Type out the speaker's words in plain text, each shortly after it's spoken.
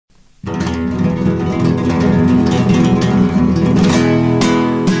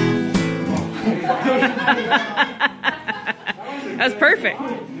That's perfect.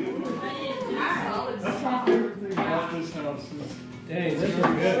 Dang, this is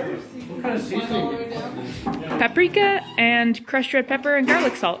good. What kind of seasoning? Paprika and crushed red pepper and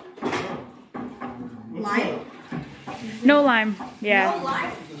garlic salt. Lime? No lime. Yeah. No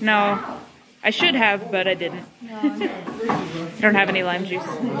lime? No. I should have, but I didn't. I don't have any lime juice.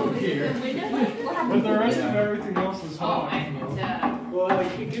 But the rest of everything else is hot. Well,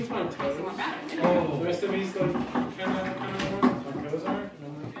 like, he gets my toes. Oh, the rest of me's like, kind of like those are?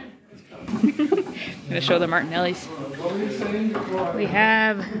 I'm gonna show the Martinellis. What were you saying before? We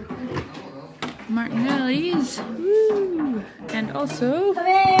have Martinellis. Woo! And also Come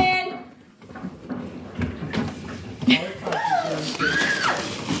in!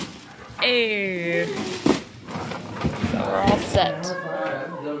 a. So we're all set.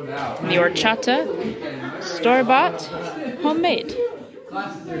 The horchata, store-bought, homemade.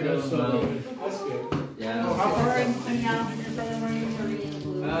 That's good. Yeah. How far in?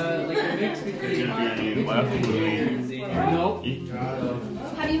 Like a mix between. Nope.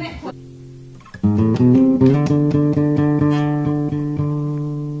 How do you make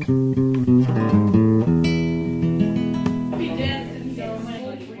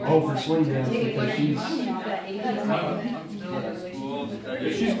Oh, for swing dance because she's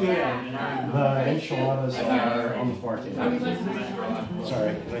good at it. The enchiladas are on the far table.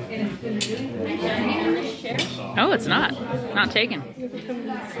 Sorry. Oh, it's not. Not taken.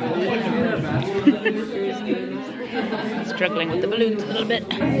 Struggling with the balloons a little bit.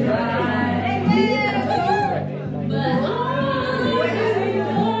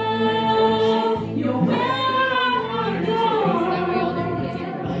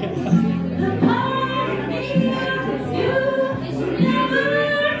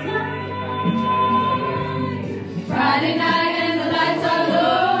 Friday night and the lights are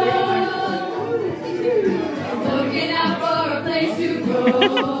low, looking out for a place to go,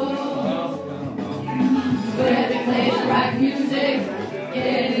 where they play the right music,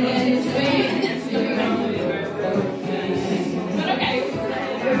 getting in swing to. But okay,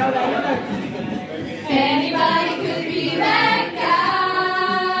 anybody could be that guy.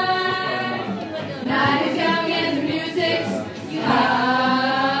 Night is young and the music's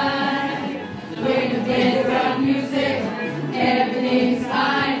high. When you get rock music, everything's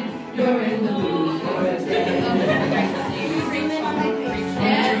fine. You're in the mood for a day.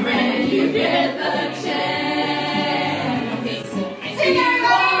 And when you get the chance, sing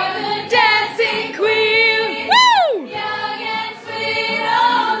everybody, the dancing queen. Woo! Young and sweet,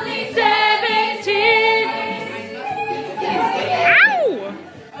 only 17. Ow!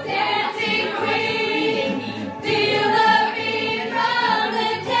 Dancing queen, feel the beat from the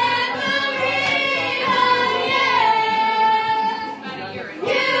tambourine. Oh yeah,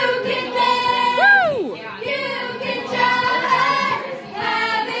 you can dance, Woo! you can jive,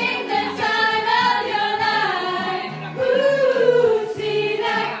 having the time of your life. Ooh, see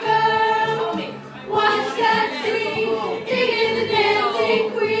that girl, watch that scene, digging the dancing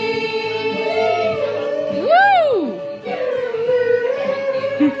queen. Woo!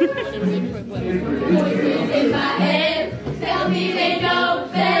 Voices in my head tell me they know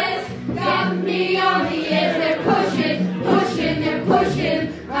best. Got me on the edge. They're pushing, pushing, they're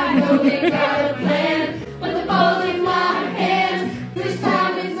pushing. I know they got a plan, but the ball's in my hands. This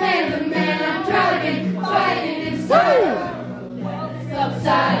time it's random, man. I'm driving, fighting inside. It's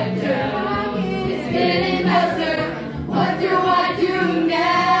upside down. It's spinning faster. What do I do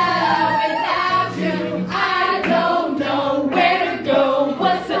now without you? I don't know where to go.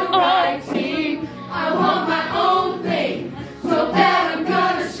 What's the right team? I want my own thing, so bad I'm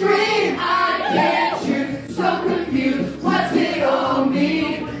gonna scream. I can't choose, so confused. What's it all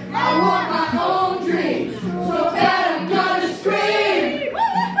mean? I want my own dream, so bad I'm gonna scream.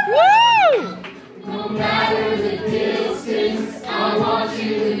 Woo! No matter the distance, I want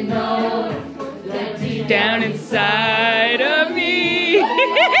you to know that deep Down inside of me.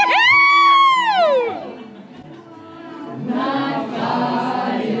 my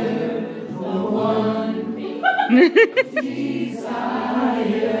fire, the one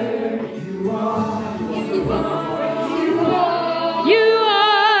desire you are. You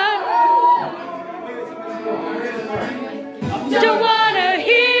are. Don't wanna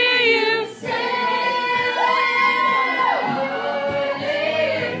hear you.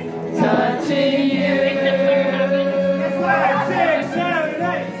 Touching you.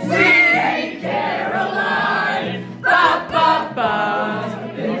 Sweet Caroline. Ba, ba, ba.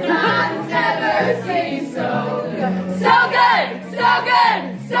 Time's never seemed so good. So good, so good,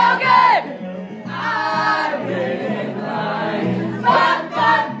 so good. I wouldn't lie. Ba,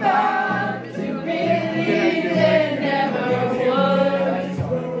 ba, ba. To believe it never was.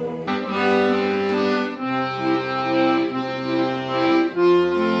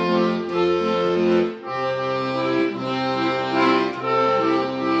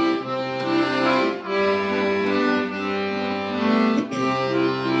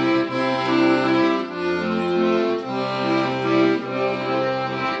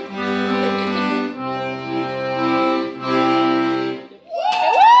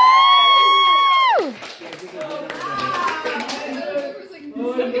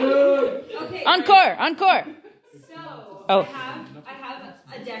 Encore. So, Oh. I have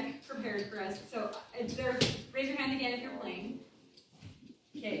a deck prepared for us. So, it's there. Raise your hand again if you're playing.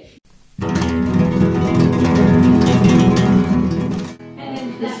 Okay. And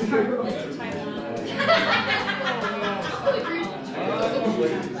then that part will let you time out.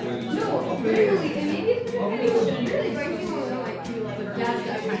 No, really. And maybe it's really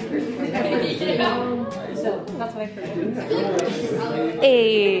so that's what I heard.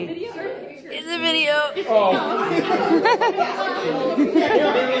 Hey. It's a video.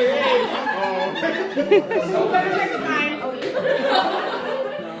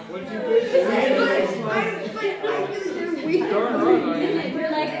 We're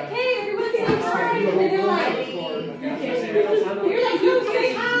like, hey, everyone's so sorry. And they're like, you're like, you say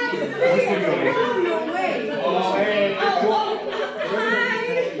hi. No way. Hi.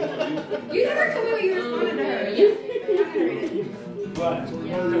 You never told me what you responded to her.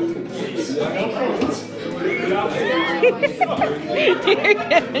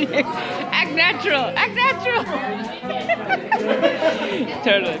 Act natural. Act natural.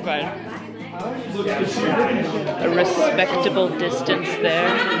 Totally fine. A respectable distance there.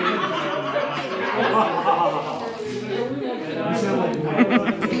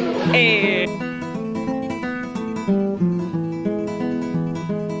 Hey.